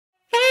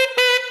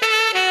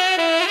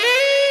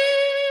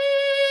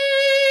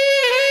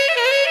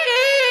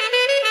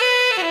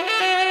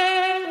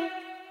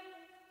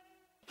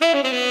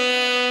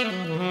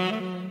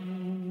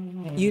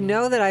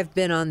know that I've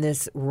been on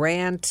this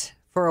rant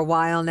for a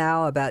while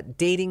now about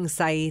dating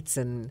sites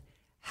and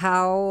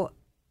how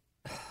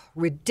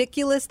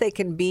ridiculous they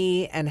can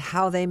be and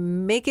how they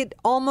make it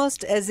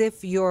almost as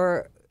if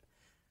you're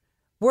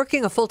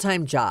working a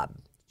full-time job,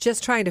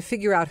 just trying to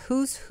figure out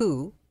who's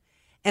who.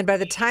 And by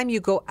the time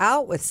you go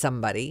out with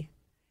somebody,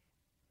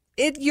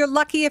 you're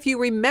lucky if you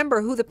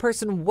remember who the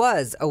person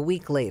was a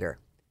week later,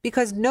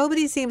 because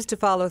nobody seems to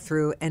follow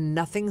through and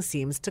nothing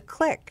seems to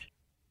click.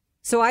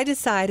 So I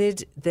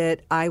decided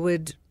that I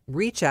would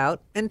reach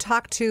out and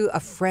talk to a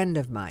friend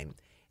of mine.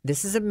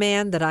 This is a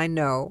man that I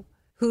know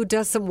who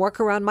does some work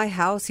around my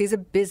house. He's a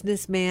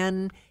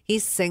businessman.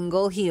 He's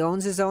single. He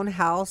owns his own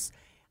house.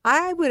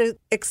 I would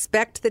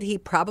expect that he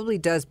probably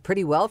does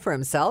pretty well for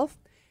himself.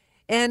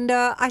 And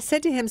I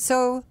said to him,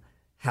 so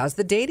how's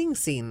the dating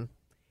scene?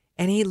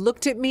 And he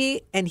looked at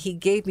me and he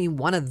gave me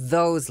one of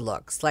those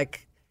looks,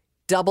 like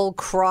double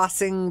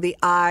crossing the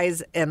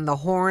eyes, and the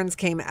horns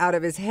came out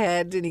of his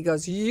head. And he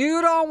goes, you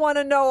don't want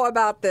to know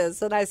about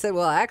this. And I said,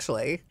 well,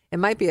 actually, it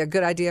might be a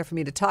good idea for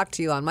me to talk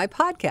to you on my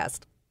podcast.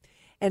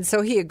 And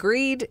so he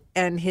agreed,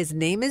 and his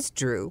name is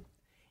Drew.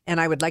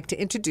 And I would like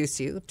to introduce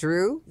you.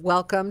 Drew,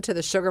 welcome to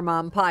the Sugar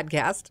Mom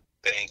podcast.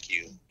 Thank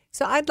you.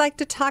 So I'd like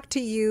to talk to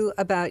you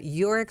about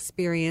your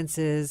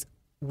experiences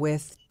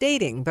with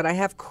dating, but I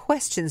have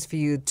questions for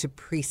you to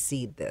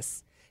precede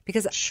this.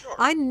 Because Sure.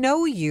 I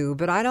know you,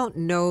 but I don't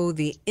know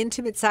the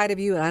intimate side of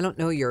you, and I don't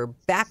know your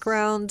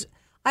background.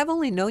 I've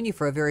only known you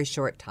for a very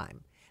short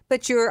time.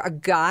 But you're a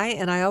guy,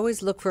 and I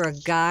always look for a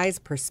guy's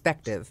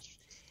perspective.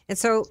 And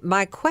so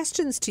my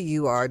questions to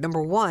you are,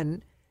 number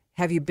one,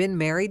 have you been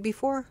married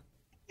before?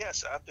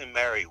 Yes, I've been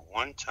married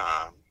one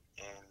time,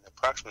 and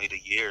approximately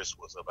the years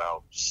was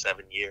about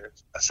 7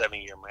 years, a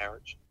 7-year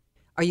marriage.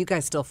 Are you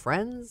guys still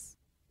friends?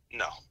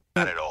 No,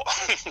 not at all.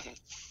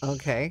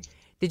 Okay.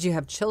 Did you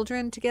have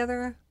children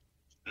together?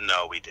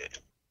 No, we didn't.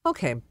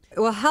 Okay.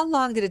 Well, how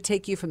long did it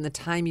take you from the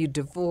time you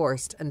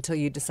divorced until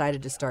you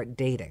decided to start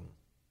dating?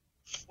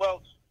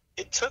 Well,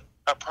 it took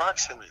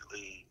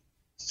approximately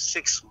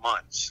 6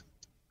 months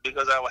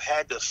because I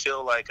had to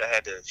feel like I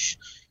had to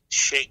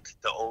shake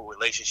the old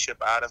relationship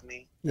out of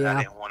me. And Yeah.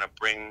 I didn't want to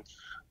bring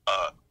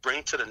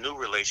to the new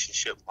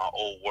relationship my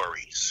old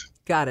worries.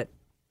 Got it.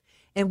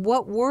 And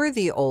what were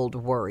the old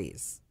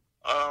worries?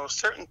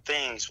 Certain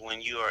things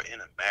when you are in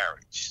a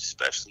marriage,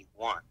 especially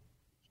one,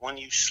 when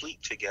you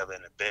sleep together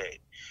in a bed,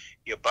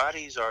 your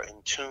bodies are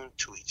in tune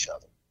to each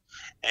other.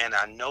 And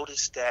I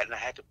noticed that, and I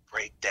had to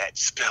break that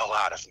spell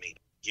out of me,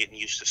 getting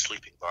used to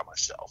sleeping by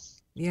myself.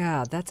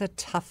 Yeah, that's a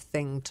tough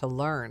thing to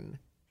learn.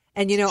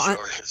 And, you know,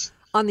 Sure is.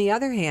 on the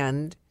other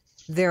hand,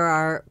 there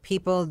are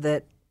people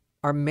that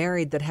are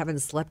married that haven't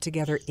slept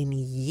together in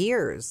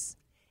years.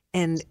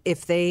 And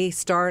if they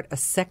start a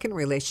second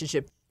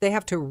relationship, they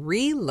have to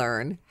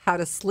relearn how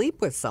to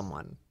sleep with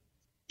someone.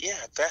 Yeah,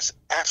 that's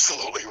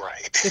absolutely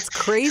right. It's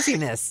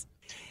craziness.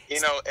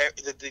 You know,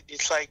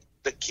 it's like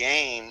the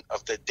game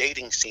of the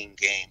dating scene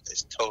game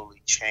has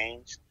totally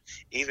changed.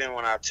 Even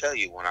when I tell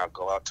you, when I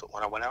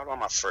went out on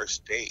my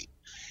first date,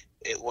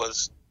 it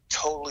was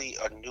totally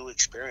a new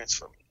experience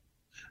for me.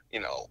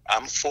 You know,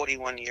 I'm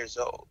 41 years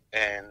old,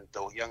 and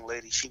the young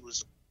lady, she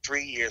was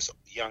 3 years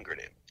younger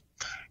than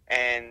me.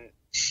 And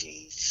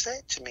she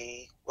said to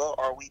me, well,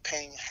 are we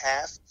paying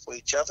half for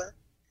each other?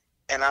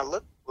 And I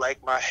looked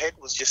like my head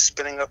was just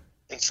spinning up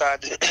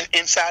inside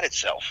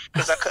itself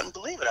because I couldn't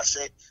believe it. I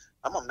said,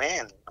 I'm a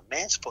man. A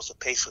man's supposed to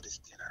pay for this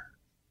dinner,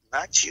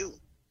 not you.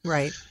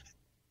 Right.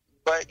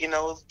 But, you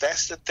know,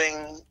 that's the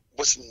thing.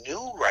 What's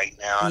new right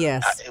now.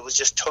 Yes. It was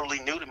just totally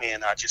new to me,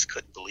 and I just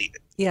couldn't believe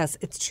it. Yes,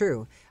 it's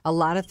true. A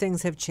lot of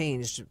things have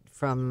changed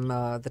from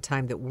the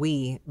time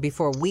that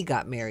before we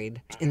got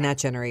married in that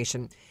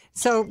generation.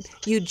 So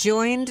you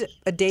joined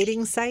a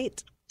dating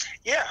site?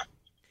 Yeah,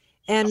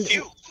 And a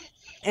few.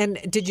 And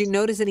did you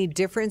notice any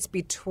difference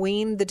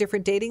between the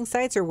different dating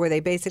sites, or were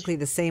they basically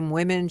the same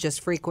women just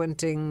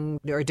frequenting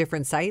or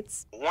different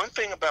sites? One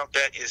thing about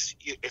that is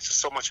it's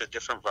so much a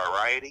different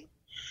variety,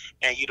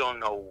 and you don't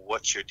know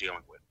what you're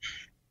dealing with.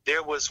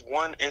 There was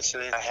one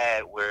incident I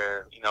had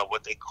where, you know,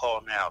 what they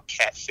call now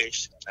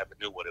catfish. I never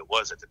knew what it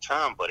was at the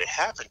time, but it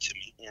happened to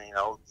me. And, you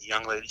know, the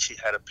young lady, she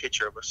had a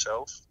picture of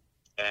herself,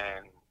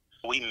 and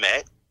we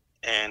met,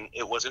 and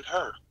it wasn't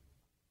her.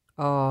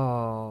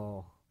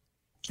 Oh.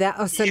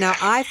 So now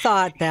I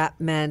thought that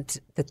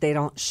meant that they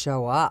don't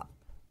show up.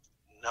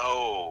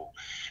 No,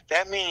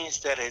 that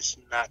means that it's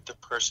not the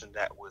person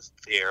that was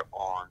there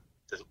on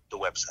the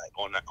website,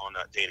 on a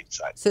dating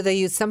site. So they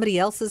use somebody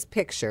else's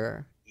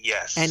picture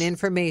Yes. and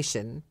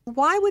information.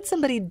 Why would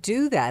somebody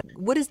do that?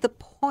 What is the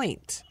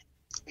point?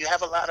 You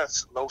have a lot of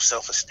low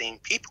self-esteem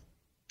people.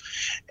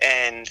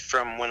 And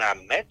from when I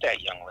met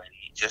that young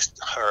lady, just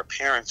her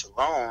appearance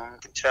alone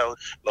can tell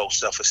low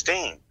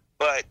self-esteem.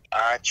 But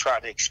I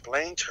tried to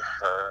explain to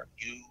her,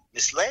 you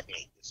misled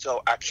me,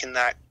 so I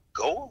cannot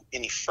go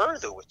any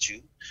further with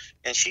you.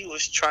 And she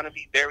was trying to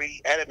be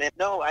very adamant.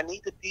 No, I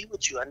need to be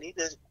with you. I need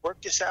to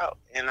work this out.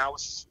 And I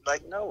was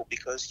like, no,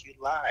 because you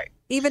lied.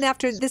 Even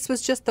after this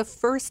was just the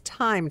first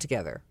time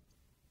together.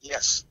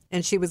 Yes.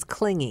 And she was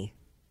clingy.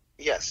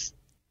 Yes.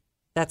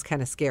 That's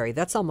kind of scary.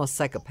 That's almost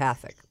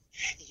psychopathic.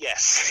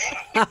 Yes.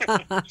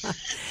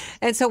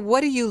 And so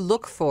what do you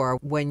look for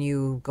when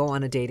you go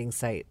on a dating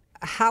site?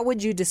 How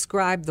would you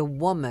describe the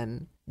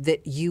woman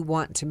that you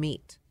want to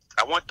meet?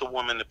 I want the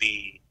woman to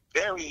be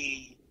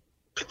very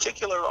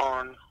particular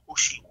on who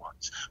she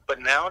wants. But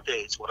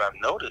nowadays, what I've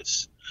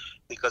noticed,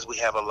 because we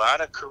have a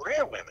lot of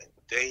career women,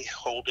 they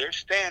hold their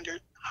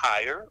standard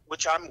higher,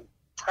 which I'm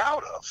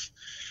proud of.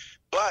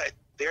 But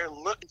they're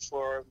looking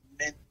for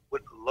men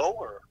with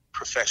lower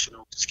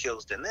professional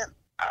skills than them.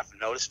 I've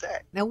noticed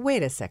that. Now,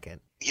 wait a second.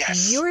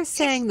 Yes. You're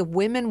saying the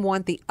women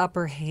want the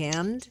upper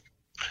hand?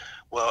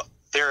 Well,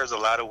 there's a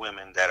lot of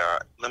women that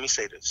are, let me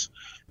say this,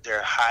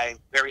 they're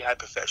very high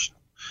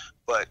professional.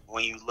 But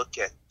when you look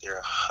at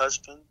their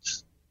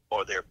husbands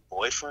or their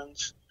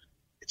boyfriends,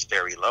 it's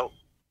very low.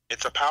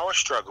 It's a power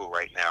struggle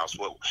right now is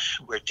what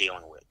we're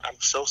dealing with. I'm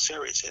so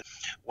serious. And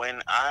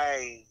when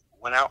I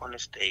went out on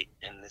this date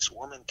and this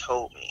woman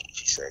told me,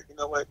 she said, you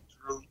know what,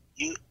 Drew,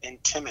 you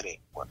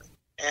intimidate women.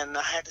 And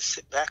I had to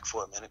sit back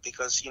for a minute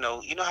because, you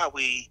know how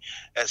we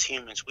as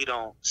humans, we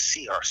don't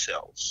see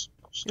ourselves.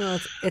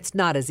 It's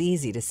not as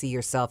easy to see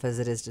yourself as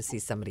it is to see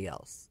somebody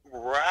else.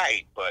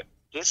 Right. But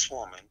this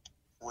woman,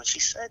 when she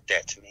said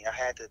that to me, I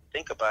had to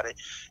think about it.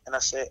 And I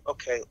said,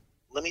 okay,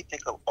 let me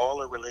think of all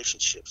the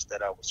relationships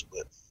that I was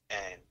with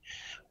and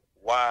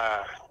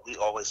why we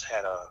always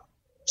had a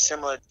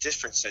similar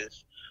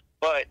differences,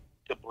 but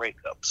the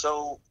breakup.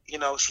 So,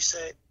 she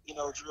said,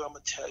 Drew, I'm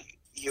going to tell you,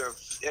 you're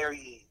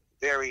very,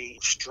 very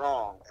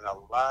strong. And a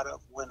lot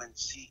of women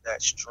see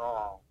that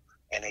strong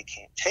and they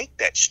can't take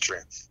that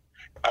strength.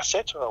 I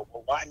said to her,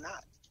 well, why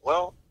not?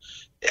 Well,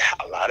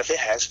 a lot of it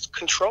has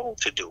control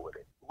to do with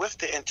it. With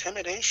the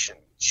intimidation,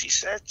 she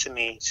said to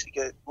me,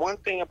 one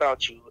thing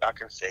about you I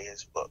can say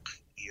is, look,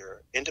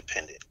 you're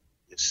independent,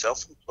 you're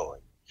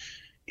self-employed,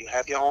 you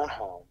have your own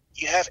home,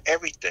 you have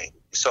everything.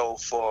 So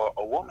for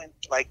a woman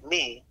like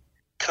me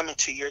coming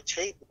to your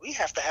table, we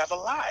have to have a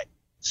lot.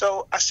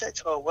 So I said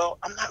to her, well,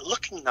 I'm not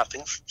looking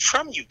nothing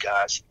from you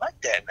guys like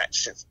that in that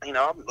sense.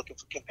 I'm looking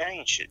for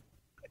companionship.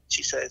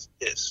 She says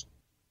this,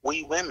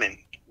 we women,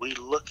 we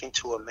look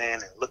into a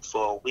man and look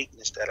for a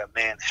weakness that a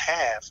man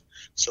have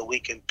so we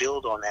can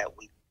build on that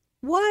weakness.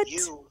 What?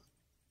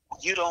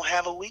 You don't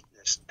have a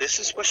weakness. This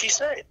is what she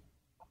said.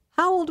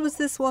 How old was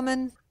this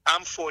woman?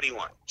 I'm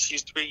 41.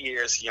 She's 3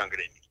 years younger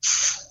than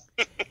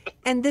me.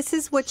 And this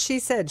is what she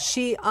said.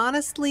 She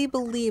honestly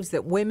believes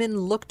that women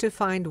look to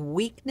find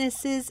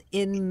weaknesses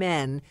in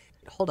men.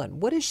 Hold on.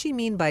 What does she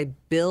mean by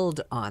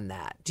build on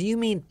that? Do you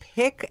mean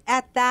pick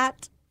at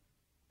that?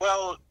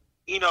 Well,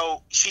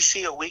 she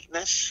see a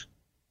weakness.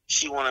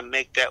 She want to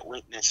make that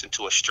weakness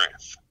into a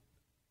strength.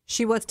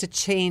 She wants to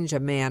change a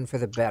man for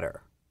the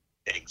better.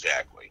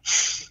 Exactly.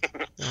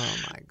 Oh,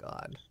 my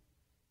God.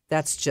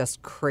 That's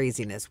just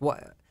craziness.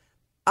 What?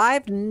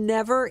 I've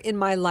never in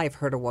my life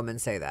heard a woman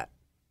say that.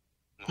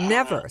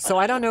 Never. So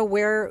I don't know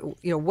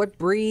what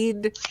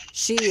breed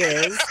she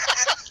is.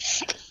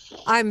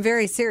 I'm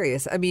very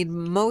serious. I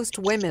mean, most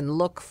women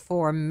look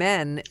for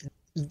men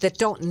that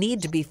don't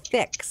need to be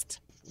fixed.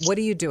 What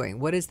are you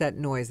doing? What is that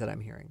noise that I'm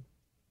hearing?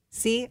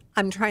 See,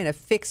 I'm trying to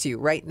fix you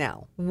right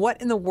now.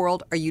 What in the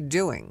world are you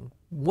doing?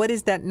 What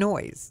is that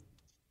noise?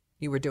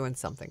 You were doing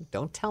something.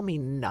 Don't tell me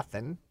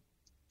nothing.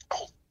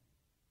 Oh.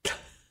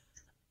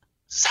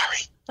 Sorry.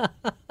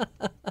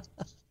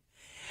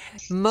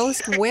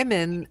 Most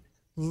women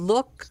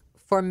look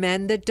for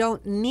men that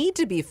don't need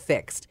to be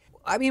fixed.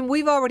 I mean,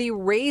 we've already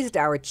raised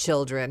our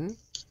children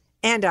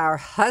and our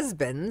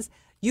husbands.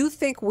 You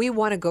think we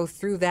want to go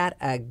through that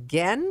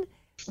again?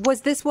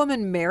 Was this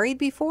woman married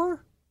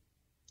before?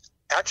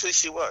 Actually,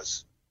 she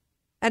was.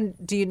 And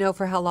do you know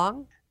for how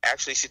long?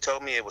 Actually, she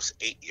told me it was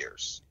 8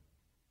 years.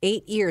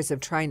 8 years of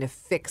trying to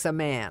fix a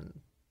man.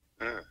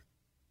 Mm.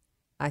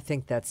 I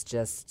think that's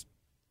just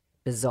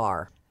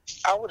bizarre.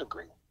 I would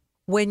agree.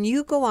 When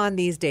you go on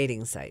these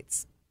dating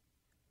sites,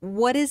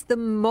 what is the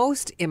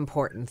most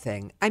important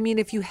thing? I mean,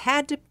 if you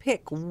had to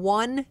pick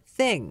one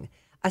thing,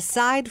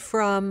 aside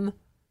from,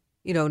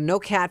 no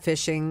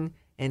catfishing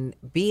and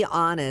be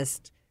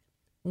honest,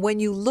 when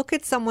you look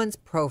at someone's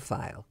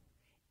profile,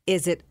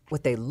 is it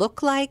what they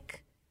look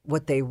like,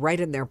 what they write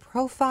in their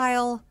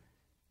profile?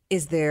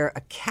 Is there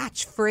a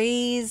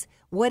catchphrase?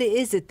 What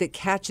is it that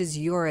catches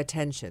your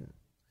attention?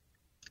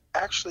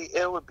 Actually,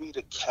 it would be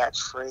the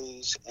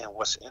catchphrase and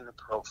what's in the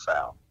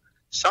profile.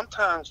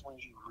 Sometimes when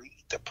you read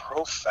the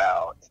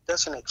profile, it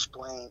doesn't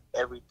explain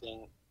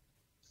everything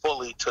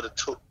fully to the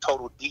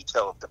total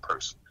detail of the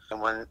person.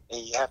 And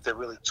you have to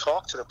really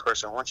talk to the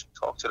person. Once you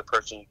talk to the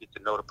person, you get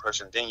to know the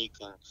person, then you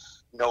can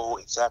know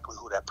exactly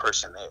who that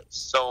person is.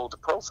 So the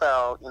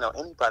profile,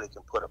 anybody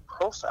can put a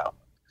profile.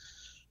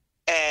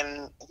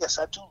 And yes,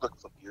 I do look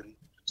for beauty.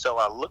 So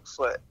I look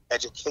for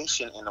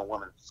education in a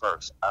woman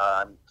first,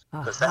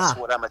 because that's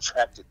what I'm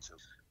attracted to.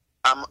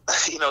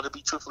 To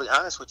be truthfully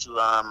honest with you,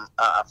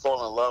 I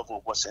fall in love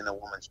with what's in a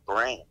woman's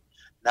brain,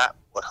 not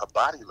what her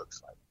body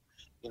looks like.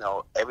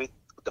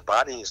 The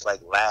body is like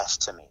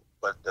last to me.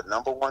 But the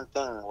number one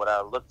thing, what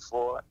I look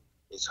for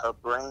is her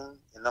brain,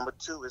 and number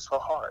two is her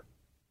heart.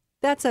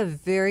 That's a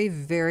very,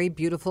 very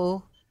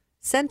beautiful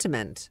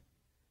sentiment.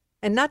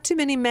 And not too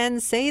many men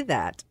say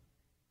that.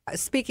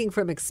 Speaking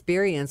from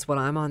experience, when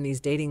I'm on these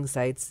dating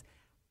sites,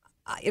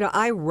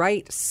 I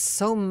write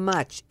so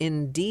much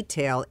in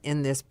detail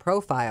in this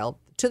profile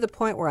to the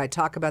point where I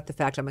talk about the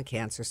fact I'm a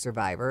cancer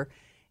survivor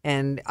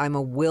and I'm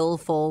a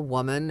willful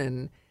woman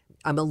and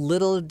I'm a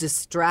little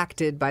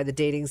distracted by the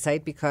dating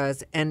site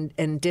because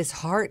and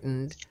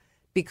disheartened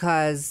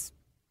because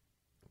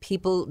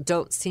people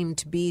don't seem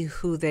to be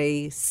who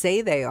they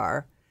say they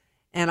are.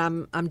 And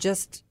I'm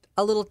just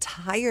a little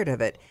tired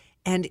of it.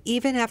 And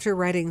even after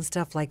writing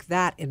stuff like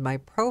that in my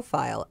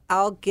profile,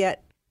 I'll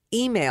get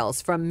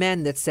emails from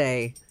men that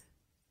say,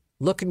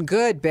 looking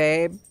good,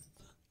 babe.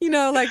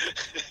 Like,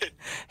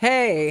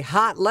 hey,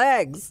 hot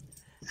legs.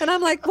 And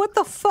I'm like, what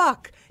the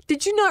fuck?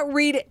 Did you not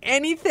read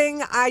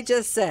anything I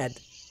just said?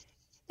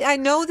 I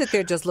know that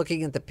they're just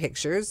looking at the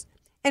pictures.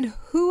 And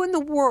who in the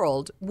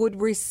world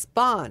would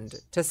respond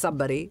to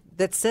somebody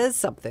that says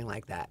something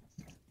like that?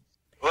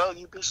 Well,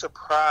 you'd be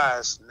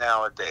surprised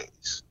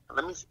nowadays.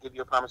 Let me give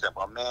you a prime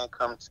example. A man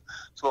comes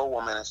to a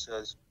woman and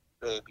says,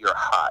 babe, you're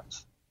hot.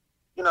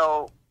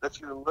 If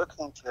you're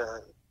looking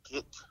to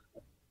get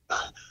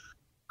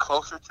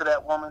closer to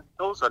that woman,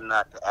 those are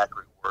not the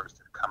accurate words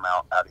that come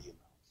out of your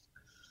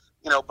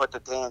mouth. But the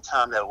day and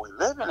time that we're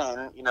living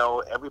in,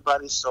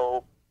 everybody's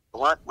so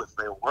blunt with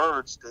their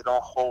words, they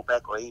don't hold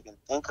back or even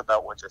think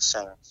about what you're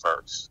saying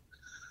first.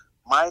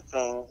 My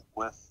thing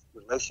with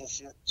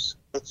relationships,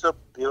 it's a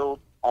build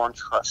on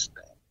trust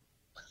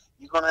thing.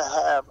 You're going to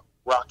have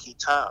rocky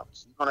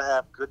times. You're going to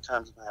have good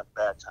times. You're going to have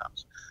bad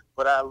times.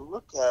 But I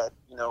look at,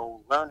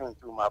 learning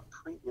through my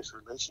previous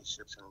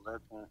relationships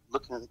and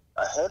looking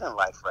ahead in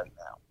life right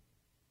now.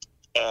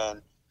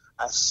 And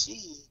I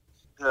see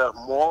there are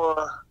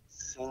more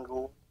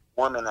single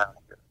women out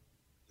here.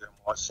 There are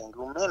more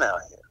single men out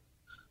here.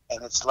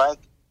 And it's like,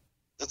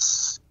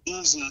 it's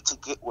easy to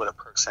get with a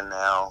person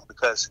now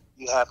because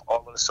you have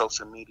all of the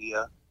social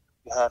media.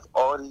 You have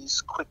all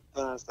these quick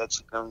things that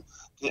you can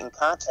get in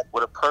contact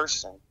with a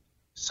person.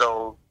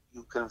 So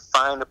you can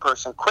find a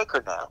person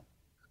quicker now.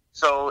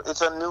 So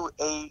it's a new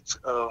age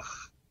of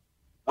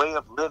way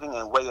of living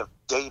and way of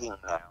dating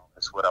now,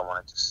 is what I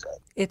wanted to say.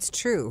 It's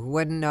true.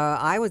 When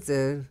I was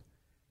a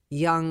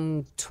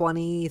young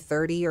 20,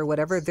 30 or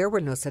whatever, there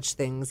were no such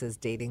things as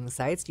dating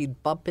sites.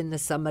 You'd bump into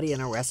somebody in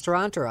a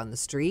restaurant or on the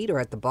street or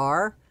at the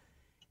bar.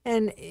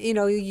 And,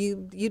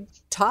 you'd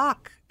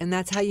talk, and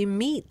that's how you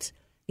meet.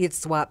 You'd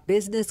swap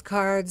business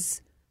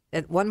cards.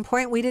 At one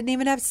point, we didn't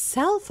even have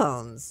cell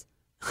phones,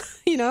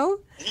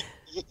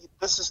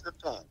 This is the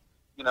thing.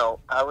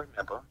 I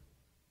remember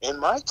in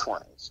my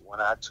 20s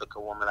when I took a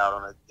woman out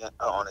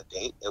on a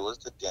date, it was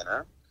the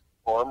dinner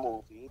or a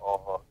movie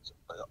or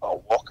a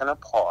walk in a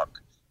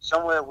park,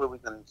 somewhere where we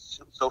can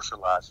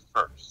socialize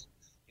first.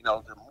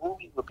 The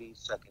movie would be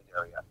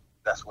secondary.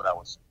 That's what I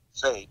would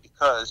say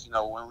because,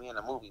 when we're in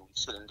a movie, we're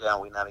sitting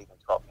down, we're not even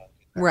talking,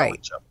 we know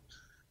each other.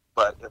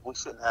 But if we're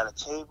sitting at a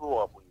table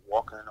or if we're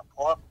walking in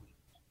a park,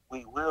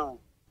 we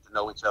will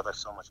know each other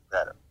so much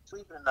better.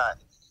 Believe it or not,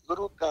 it's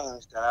little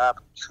things that I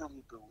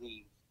truly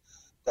believe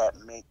that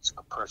makes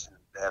a person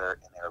better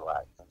in their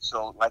life. And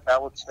so, like I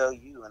would tell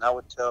you, and I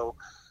would tell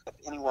if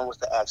anyone was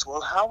to ask,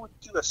 well, how would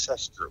you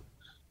assess Drew?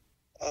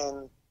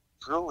 And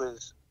Drew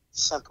is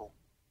simple,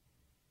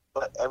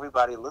 but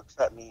everybody looks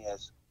at me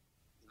as,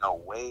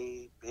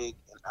 way big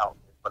and out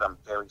there, but I'm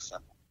very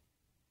simple.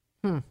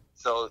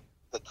 So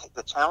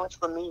the challenge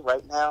for me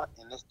right now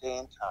in this day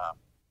and time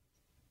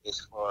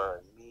is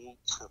for me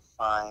to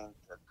find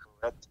the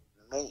correct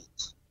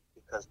mate,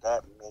 because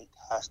that mate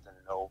has to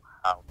know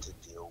how to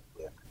deal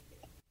with me.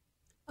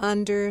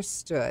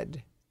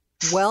 Understood.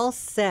 Well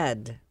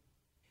said.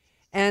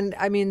 And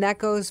I mean, that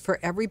goes for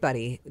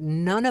everybody.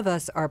 None of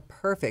us are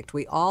perfect.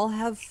 We all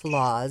have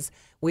flaws.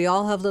 We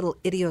all have little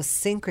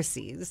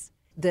idiosyncrasies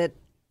that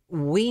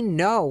we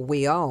know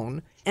we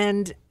own.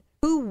 And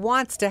who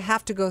wants to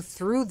have to go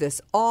through this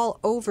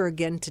all over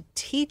again to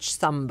teach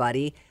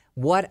somebody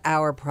what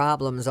our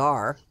problems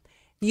are?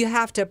 You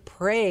have to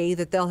pray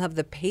that they'll have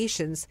the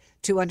patience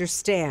to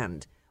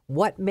understand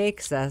what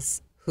makes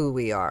us who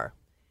we are.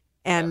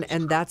 And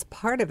that's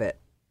part of it.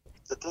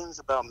 The things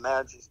about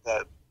marriages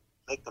that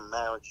make the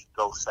marriage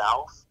go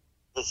south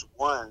is,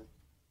 one,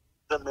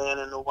 the man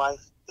and the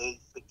wife, they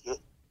forget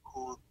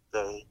who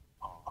they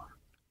are.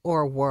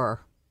 Or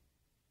were.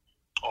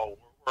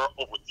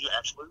 You're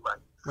absolutely right.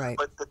 Right.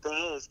 But the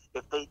thing is,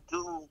 if they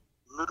do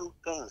little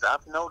things,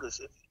 I've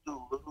noticed if you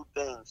do little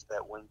things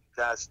that when you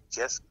guys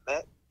just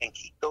met and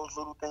keep those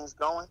little things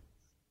going,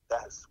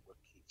 that's what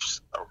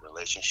keeps a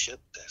relationship.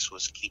 That's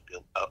what's keeping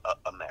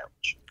a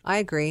marriage. I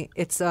agree.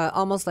 It's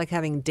almost like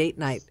having date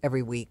night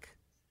every week.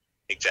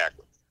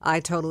 Exactly. I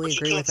totally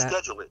agree with that. You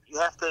can't schedule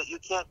it. You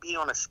can't be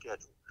on a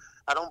schedule.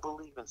 I don't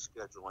believe in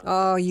scheduling.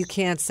 Oh, you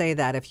can't say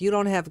that. If you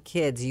don't have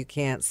kids, you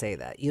can't say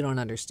that. You don't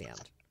understand.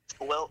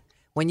 Well,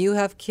 when you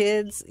have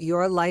kids,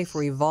 your life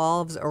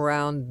revolves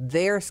around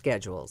their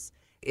schedules.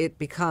 it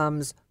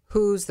becomes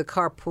who's the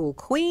carpool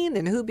queen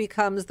and who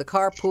becomes the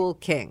carpool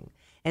king.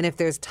 And if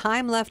there's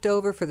time left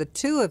over for the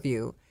two of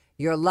you,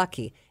 you're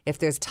lucky. If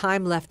there's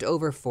time left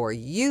over for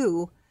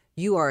you,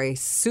 you are a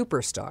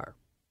superstar.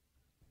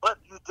 But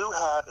you do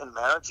have in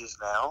marriages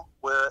now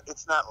where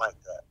it's not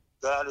like that.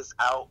 Dad is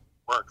out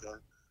working,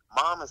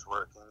 mom is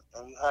working,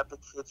 and you have the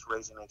kids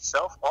raising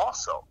themselves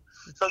also.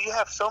 So you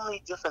have so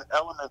many different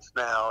elements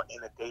now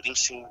in a dating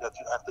scene that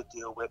you have to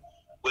deal with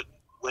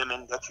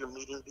women that you're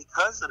meeting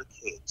because of the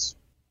kids,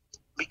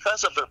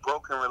 because of the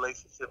broken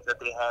relationships that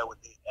they had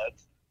with their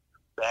ex,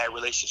 bad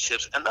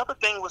relationships. Another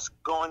thing was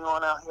going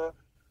on out here,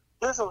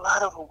 there's a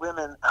lot of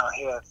women out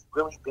here that's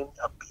really been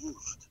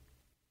abused.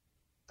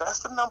 That's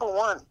the number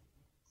one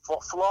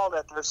flaw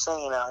that they're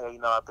saying out here.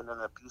 I've been in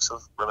an abusive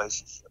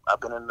relationship.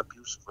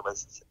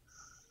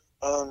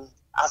 And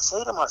I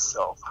say to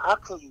myself, how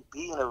can you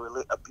be in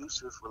an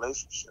abusive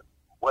relationship,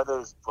 whether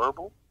it's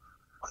verbal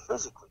or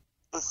physically?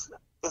 It's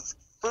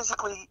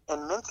physically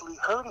and mentally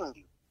hurting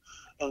you.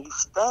 And you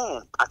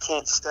stand. I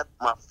can't step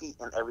my feet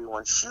in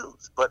everyone's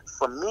shoes. But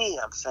for me,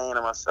 I'm saying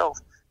to myself,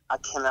 I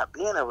cannot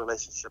be in a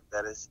relationship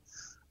that is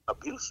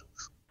abusive.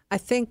 I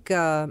think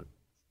I'm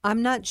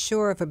not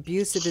sure if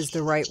abusive is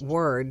the right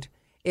word.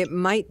 It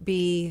might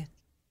be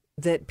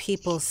that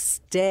people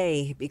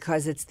stay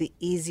because it's the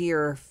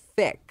easier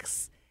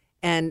fix,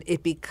 and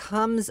it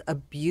becomes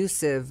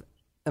abusive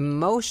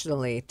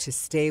emotionally to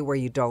stay where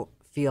you don't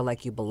feel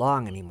like you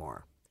belong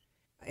anymore.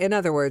 In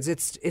other words,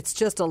 it's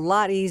just a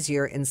lot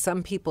easier in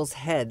some people's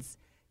heads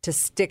to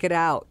stick it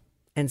out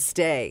and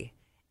stay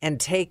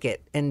and take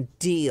it and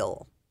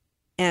deal.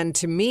 And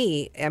to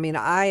me, I mean,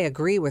 I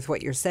agree with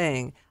what you're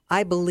saying.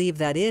 I believe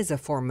that is a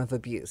form of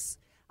abuse.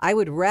 I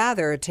would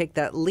rather take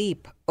that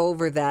leap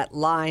over that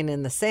line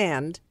in the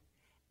sand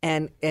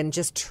and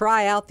just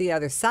try out the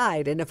other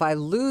side. And if I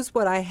lose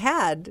what I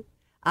had,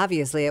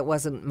 obviously it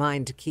wasn't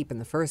mine to keep in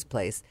the first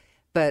place.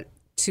 But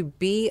to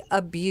be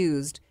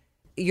abused,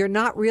 you're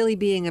not really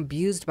being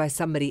abused by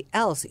somebody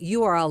else.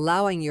 You are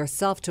allowing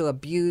yourself to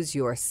abuse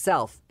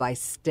yourself by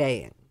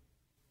staying.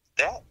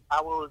 That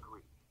I will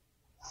agree.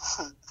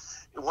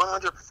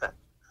 100%.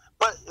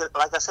 But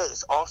like I said,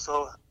 it's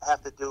also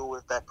have to do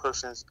with that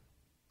person's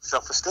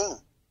self-esteem.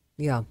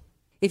 Yeah.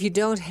 If you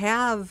don't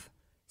have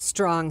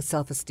strong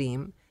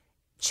self-esteem,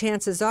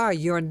 chances are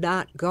you're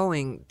not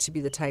going to be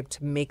the type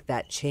to make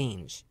that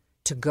change,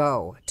 to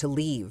go, to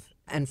leave,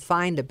 and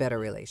find a better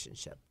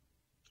relationship.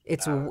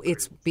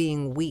 It's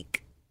being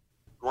weak.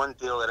 One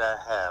deal that I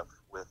have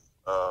with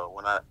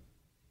when I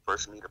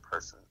first meet a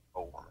person,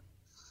 a woman,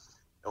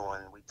 and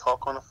when we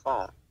talk on the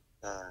phone,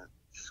 and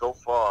so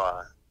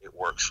far it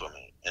works for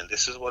me. And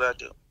this is what I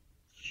do.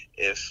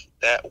 If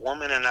that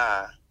woman and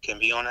I can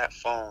be on that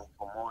phone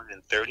for more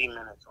than 30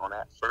 minutes on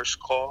that first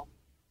call,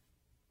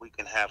 we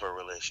can have a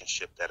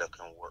relationship that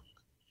can work.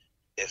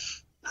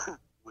 If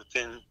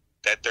within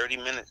that 30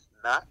 minutes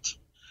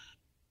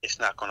it's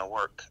not going to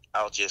work.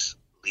 I'll just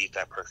leave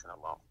that person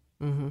alone.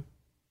 Mm-hmm.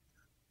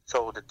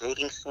 So the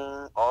dating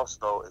scene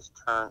also is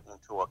turned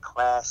into a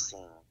class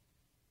scene.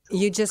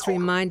 You just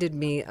reminded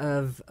me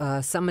of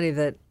somebody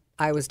that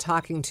I was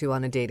talking to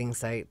on a dating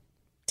site,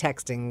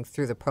 texting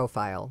through the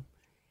profile.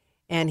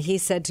 And he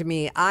said to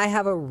me, I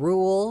have a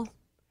rule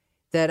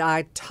that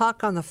I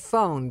talk on the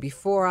phone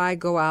before I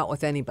go out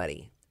with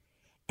anybody.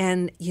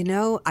 And,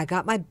 I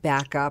got my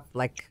back up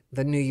like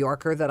the New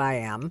Yorker that I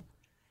am.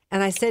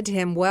 And I said to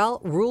him,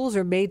 well, rules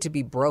are made to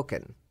be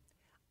broken.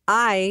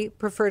 I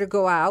prefer to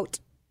go out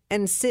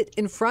and sit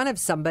in front of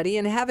somebody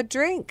and have a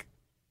drink.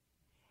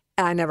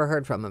 And I never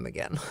heard from him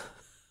again.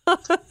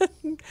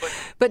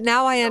 But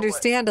now I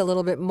understand a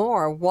little bit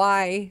more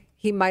why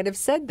he might have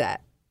said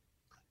that.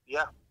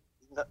 Yeah.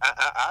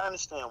 I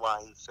understand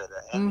why he said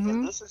that,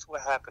 and this is what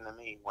happened to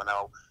me when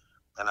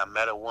I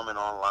met a woman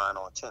online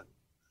on Tinder,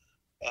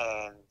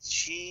 and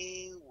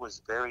she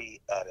was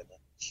very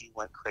adamant. She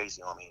went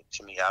crazy on me.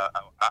 To me,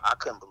 I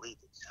couldn't believe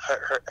it.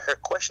 Her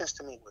questions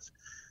to me was,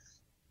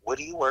 "Where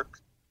do you work?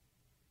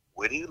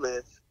 Where do you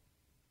live?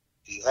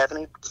 Do you have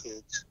any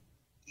kids?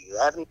 Do you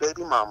have any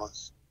baby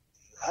mamas?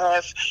 Do you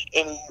have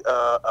any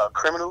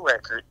criminal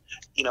record?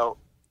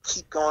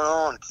 Keep going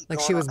on. Like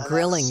she was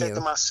grilling you. I said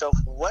to myself,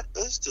 what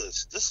is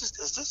this?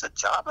 Is this a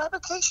job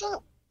application?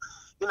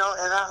 And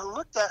I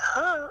looked at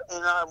her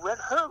and I read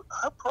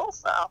her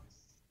profile.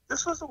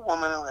 This was a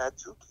woman who had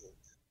 2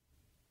 kids.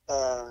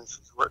 And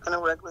she's working a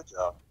regular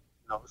job.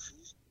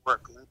 She's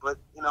working, but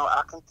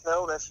I can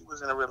tell that she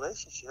was in a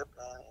relationship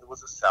and it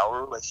was a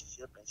sour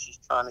relationship, and she's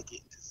trying to get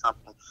into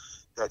something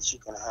that she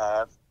can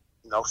have,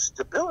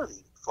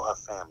 stability for her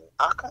family.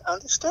 I can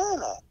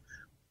understand that.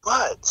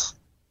 But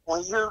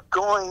when you're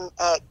going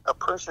at a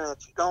person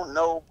that you don't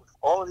know with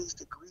all of these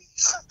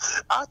degrees,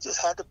 I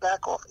just had to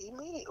back off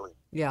immediately.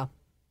 Yeah.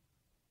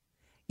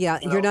 Yeah,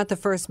 you're not the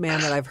first man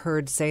that I've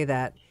heard say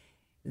that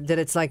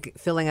it's like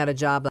filling out a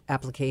job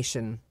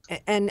application.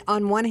 And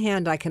on one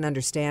hand, I can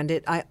understand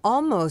it. I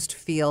almost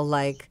feel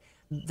like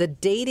the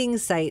dating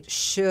site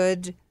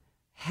should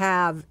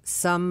have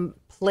some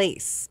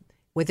place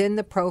within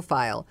the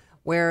profile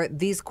where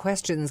these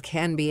questions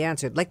can be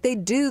answered. Like they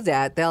do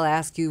that. They'll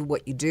ask you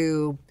what you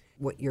do,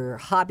 what your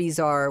hobbies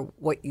are,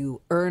 what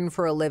you earn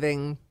for a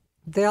living.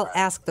 They'll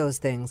ask those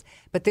things.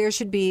 But there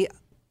should be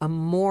a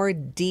more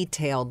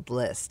detailed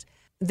list.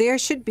 There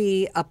should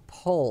be a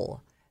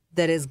poll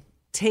that is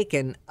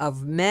taken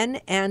of men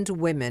and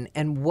women,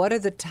 and what are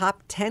the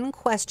top 10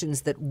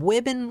 questions that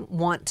women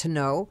want to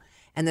know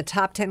and the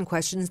top 10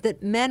 questions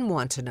that men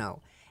want to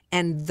know.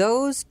 And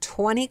those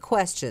 20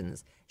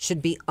 questions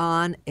should be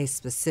on a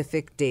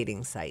specific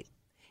dating site.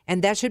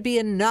 And that should be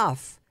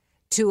enough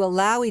to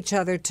allow each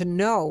other to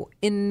know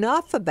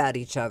enough about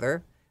each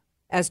other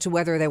as to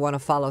whether they want to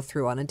follow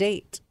through on a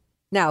date.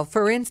 Now,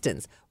 for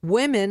instance,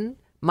 women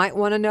might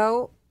want to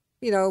know,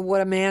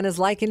 what a man is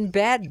like in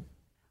bed.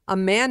 A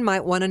man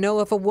might want to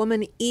know if a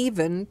woman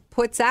even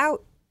puts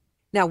out.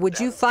 Now, would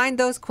you find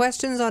those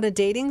questions on a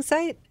dating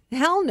site?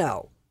 Hell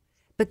no.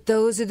 But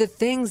those are the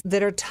things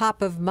that are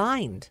top of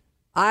mind.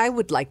 I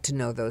would like to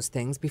know those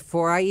things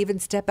before I even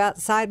step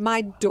outside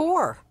my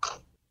door.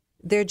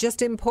 They're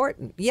just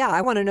important. Yeah,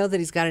 I want to know that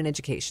he's got an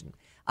education.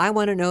 I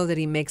want to know that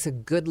he makes a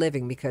good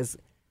living because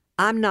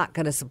I'm not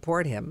going to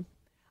support him.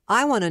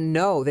 I want to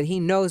know that he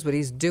knows what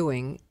he's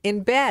doing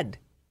in bed.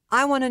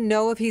 I want to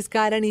know if he's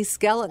got any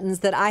skeletons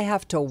that I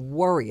have to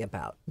worry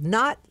about.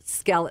 Not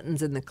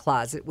skeletons in the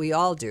closet, we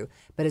all do.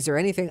 But is there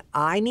anything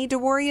I need to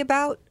worry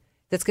about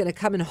that's going to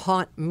come and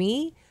haunt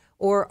me?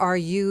 Or are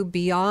you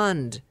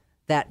beyond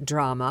that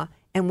drama?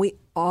 And we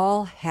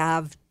all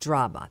have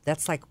drama.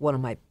 That's like one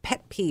of my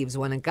pet peeves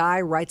when a guy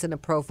writes in a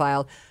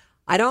profile,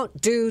 I don't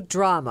do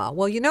drama.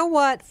 Well, you know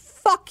what?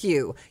 Fuck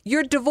you.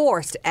 You're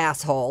divorced,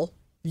 asshole.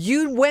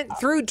 You went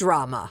through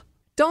drama.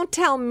 Don't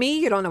tell me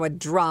you don't know what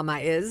drama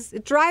is.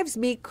 It drives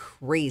me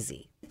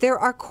crazy. There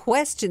are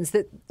questions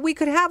that we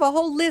could have a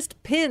whole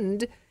list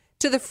pinned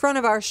to the front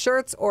of our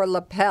shirts or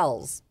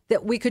lapels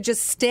that we could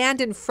just stand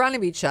in front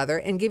of each other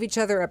and give each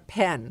other a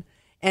pen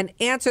and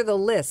answer the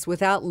list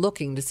without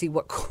looking to see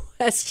what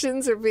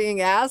questions are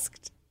being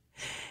asked.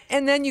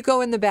 And then you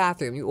go in the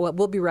bathroom.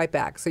 We'll be right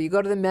back. So you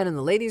go to the men and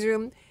the ladies'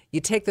 room. You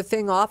take the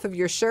thing off of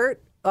your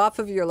shirt, off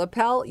of your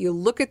lapel. You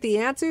look at the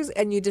answers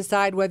and you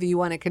decide whether you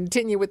want to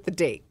continue with the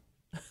date.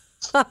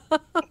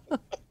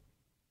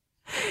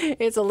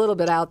 It's a little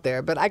bit out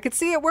there, but I could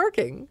see it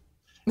working.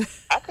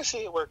 I could see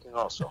it working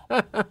also.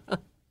 Might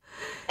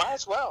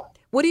as well.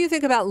 What do you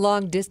think about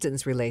long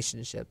distance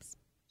relationships?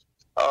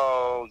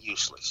 Oh,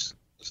 useless.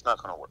 It's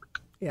not going to work.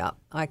 Yeah,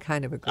 I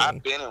kind of agree.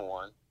 I've been in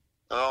one.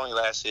 It only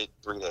lasted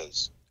 3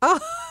 days. Oh,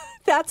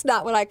 that's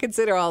not what I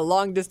consider a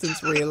long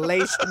distance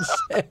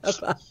relationship.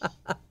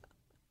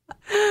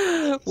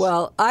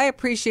 Well, I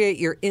appreciate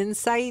your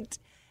insight.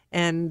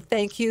 And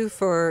thank you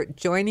for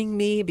joining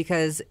me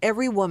because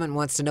every woman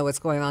wants to know what's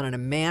going on in a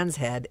man's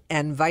head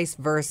and vice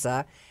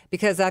versa.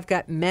 Because I've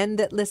got men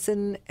that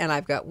listen and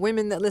I've got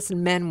women that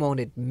listen. Men won't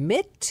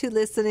admit to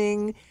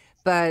listening,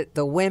 but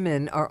the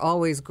women are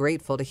always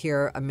grateful to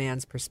hear a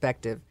man's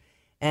perspective.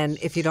 And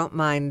if you don't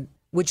mind,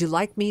 would you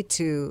like me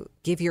to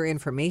give your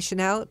information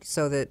out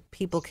so that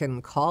people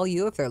can call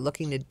you if they're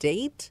looking to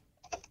date?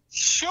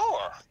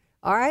 Sure.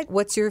 All right.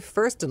 What's your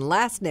first and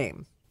last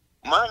name?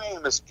 My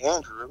name is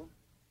Andrew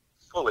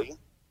Fully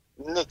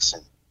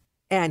Nixon.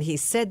 And he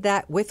said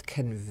that with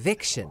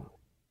conviction.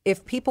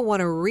 If people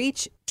want to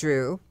reach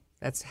Drew,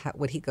 that's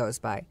what he goes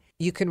by,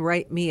 you can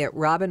write me at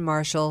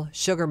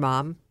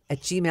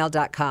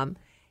robinmarshallsugarmom@gmail.com.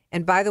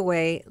 And by the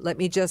way, let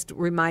me just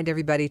remind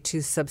everybody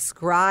to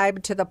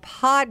subscribe to the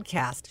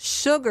podcast,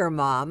 Sugar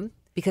Mom,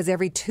 because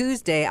every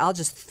Tuesday I'll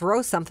just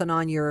throw something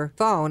on your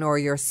phone or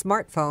your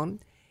smartphone,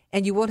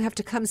 and you won't have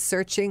to come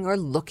searching or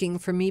looking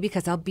for me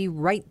because I'll be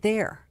right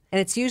there. And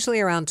it's usually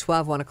around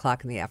 12, 1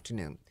 o'clock in the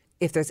afternoon.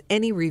 If there's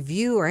any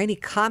review or any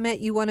comment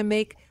you want to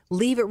make,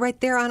 leave it right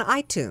there on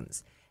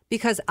iTunes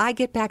because I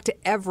get back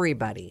to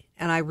everybody,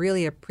 and I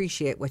really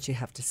appreciate what you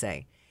have to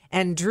say.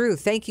 And Drew,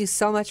 thank you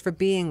so much for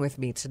being with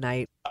me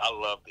tonight. I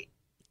loved it.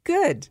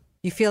 Good.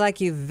 You feel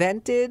like you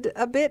vented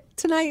a bit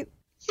tonight?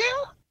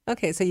 Yeah.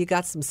 Okay, so you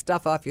got some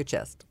stuff off your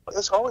chest.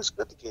 It's always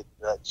good to get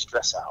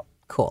stress out.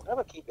 Cool.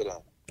 Never keep it in.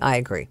 I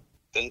agree.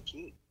 Thank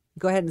you.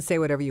 Go ahead and say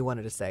whatever you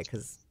wanted to say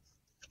because...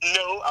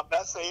 No, I'm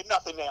not saying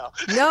nothing now.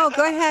 No,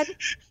 go ahead.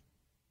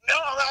 No,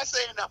 I'm not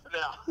saying nothing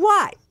now.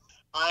 Why?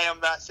 I am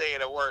not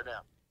saying a word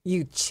now.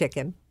 You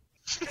chicken.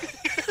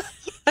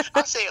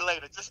 I'll say it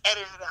later. Just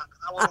edit it out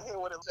because I want to hear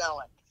what it sounds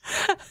like.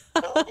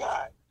 Oh,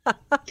 God.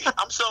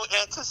 I'm so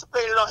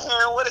anticipated on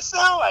hearing what it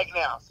sounds like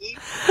now. See?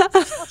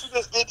 See what you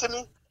just did to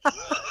me?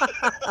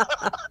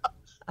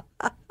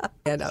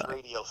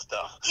 Radio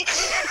stuff.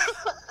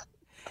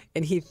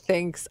 And he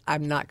thinks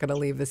I'm not going to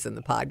leave this in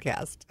the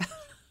podcast.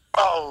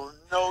 Oh,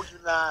 no,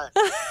 you're not.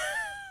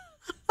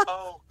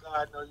 Oh,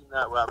 God, no, you're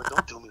not, Robin.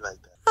 Don't do me like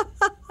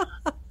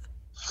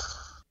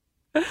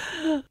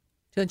that.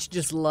 Don't you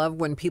just love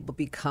when people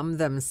become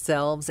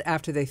themselves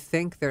after they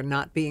think they're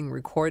not being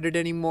recorded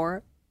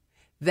anymore?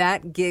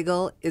 That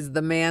giggle is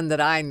the man that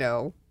I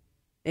know,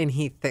 and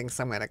he thinks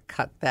I'm going to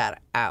cut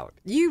that out.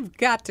 You've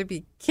got to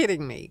be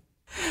kidding me.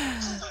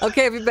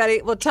 Okay,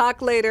 everybody, we'll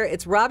talk later.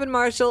 It's Robin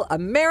Marshall,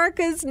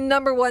 America's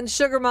 #1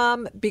 sugar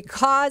mom,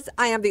 because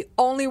I am the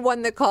only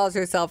one that calls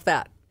herself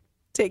that.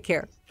 Take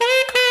care.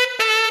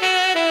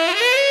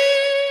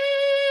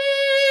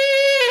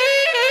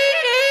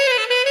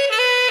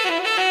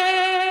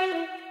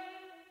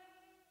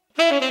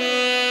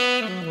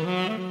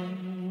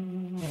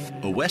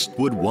 A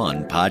Westwood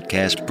One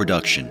podcast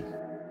production.